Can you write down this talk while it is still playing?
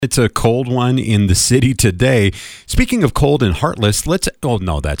It's a cold one in the city today. Speaking of cold and heartless,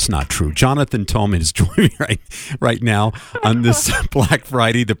 no, that's not true. Jonathan Toman is joining me right now on this Black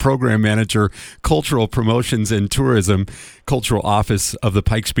Friday, the program manager, cultural promotions and tourism, cultural office of the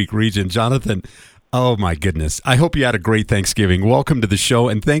Pikes Peak region. Jonathan, oh my goodness. I hope you had a great Thanksgiving. Welcome to the show,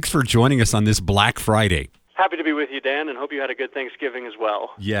 and thanks for joining us on this Black Friday. Happy to be with you, Dan, and hope you had a good Thanksgiving as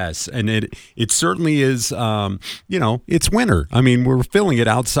well. Yes, and it certainly is, it's winter. I mean, we're feeling it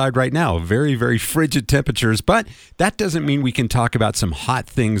outside right now, very, very frigid temperatures, but that doesn't mean we can talk about some hot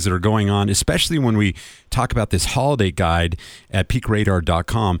things that are going on, especially when we talk about this holiday guide at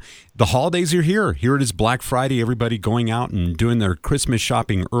PeakRadar.com. The holidays are here. Here it is, Black Friday, everybody going out and doing their Christmas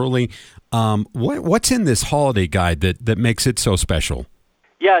shopping early. What's in this holiday guide that makes it so special?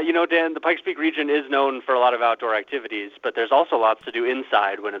 Yeah, Dan, the Pikes Peak region is known for a lot of outdoor activities, but there's also lots to do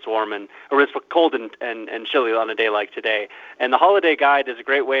inside when it's warm or it's cold and chilly on a day like today. And the holiday guide is a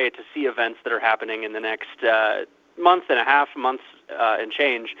great way to see events that are happening in the next month and a half, months and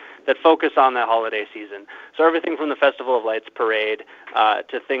change that focus on that holiday season. So everything from the Festival of Lights parade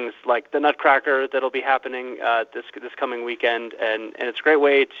to things like the Nutcracker that'll be happening this coming weekend, and it's a great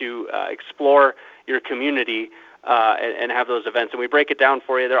way to explore your community and have those events. And we break it down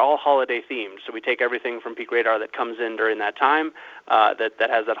for you. They're all holiday themed. So we take everything from Peak Radar that comes in during that time that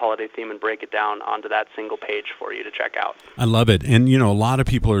has that holiday theme and break it down onto that single page for you to check out. I love it. And, a lot of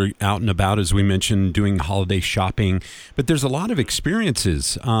people are out and about, as we mentioned, doing holiday shopping. But there's a lot of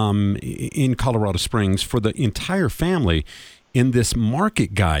experiences in Colorado Springs for the entire family in this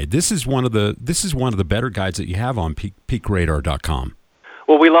market guide. This is one of the better guides that you have on PeakRadar.com.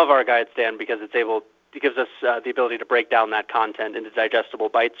 Well, we love our guides, Dan, because it gives us the ability to break down that content into digestible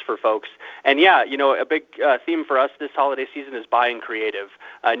bites for folks. And yeah, a big theme for us this holiday season is buying creative.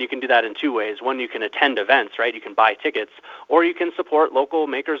 And you can do that in two ways. One, you can attend events, right? You can buy tickets, or you can support local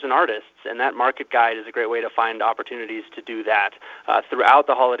makers and artists. And that market guide is a great way to find opportunities to do that. Throughout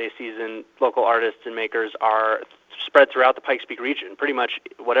the holiday season, local artists and makers are spread throughout the Pikes Peak region. Pretty much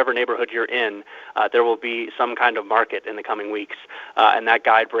whatever neighborhood you're in, there will be some kind of market in the coming weeks. And that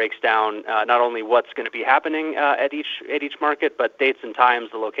guide breaks down not only what's going to be happening at each market, but dates and times,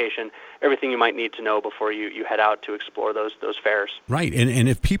 the location, everything you might need to know before you head out to explore those fairs. Right. And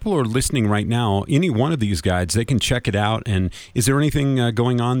if people are listening right now, any one of these guides, they can check it out. And is there anything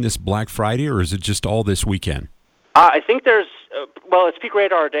going on this Black Friday, or is it just all this weekend? I think there's, it's Peak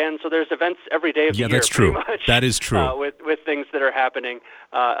Radar, Dan, so there's events every day of the year. Yeah, that's true. Pretty much, that is true. With things that are happening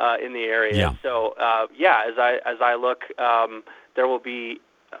in the area. Yeah. So, as I look, there will be,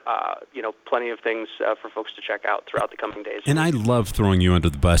 plenty of things for folks to check out throughout the coming days. And I love throwing you under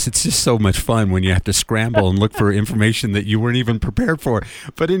the bus. It's just so much fun when you have to scramble and look for information that you weren't even prepared for.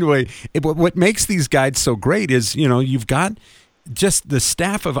 But anyway, what makes these guides so great is, you've got just the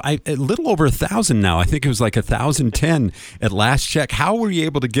staff of a little over 1,000 now. I think it was like 1,010 at last check. How were you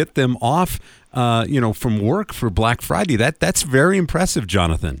able to get them off, from work for Black Friday? That's very impressive,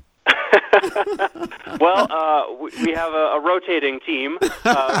 Jonathan. Well, we have a rotating team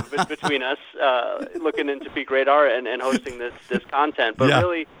between us looking into Peak Radar and hosting this content. But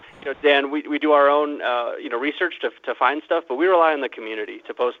really, Dan, we do our own research to find stuff, but we rely on the community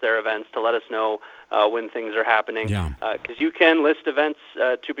to post their events, to let us know when things are happening. Because you can list events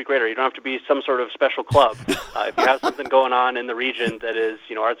to Peak Radar. You don't have to be some sort of special club. If you have something going on in the region that is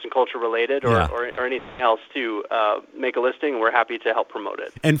arts and culture related or anything else, too, make a listing. We're happy to help promote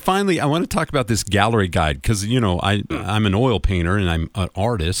it. And finally, I want to talk about this gallery guide because I'm an oil painter and I'm an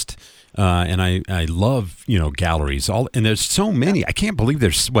artist. And I love, galleries. And there's so many. I can't believe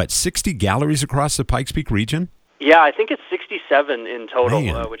there's, 60 galleries across the Pikes Peak region? Yeah, I think it's 67 in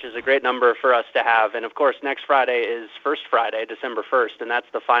total, which is a great number for us to have. And, of course, next Friday is First Friday, December 1st, and that's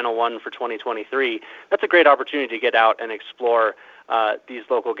the final one for 2023. That's a great opportunity to get out and explore these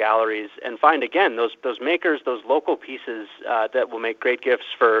local galleries and find, again, those makers, those local pieces that will make great gifts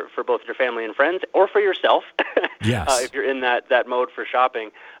for both your family and friends or for yourself if you're in that mode for shopping.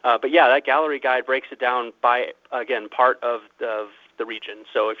 But, yeah, that gallery guide breaks it down by, again, part of the region.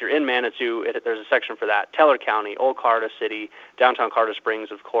 So if you're in Manitou, there's a section for that. Teller County, Old Carter City, downtown Carter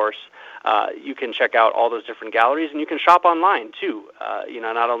Springs, of course. You can check out all those different galleries, and you can shop online, too.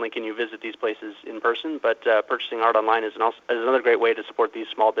 Not only can you visit these places in person, but purchasing art online is another great way to support these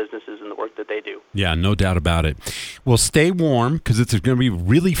small businesses and the work that they do. Yeah, no doubt about it. Well, stay warm, because it's going to be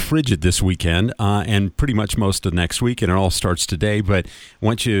really frigid this weekend and pretty much most of next week, and it all starts today. But I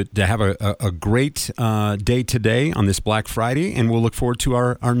want you to have a great day today on this Black Friday, and we'll look forward to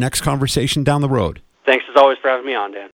our next conversation down the road. Thanks, as always, for having me on, Dan.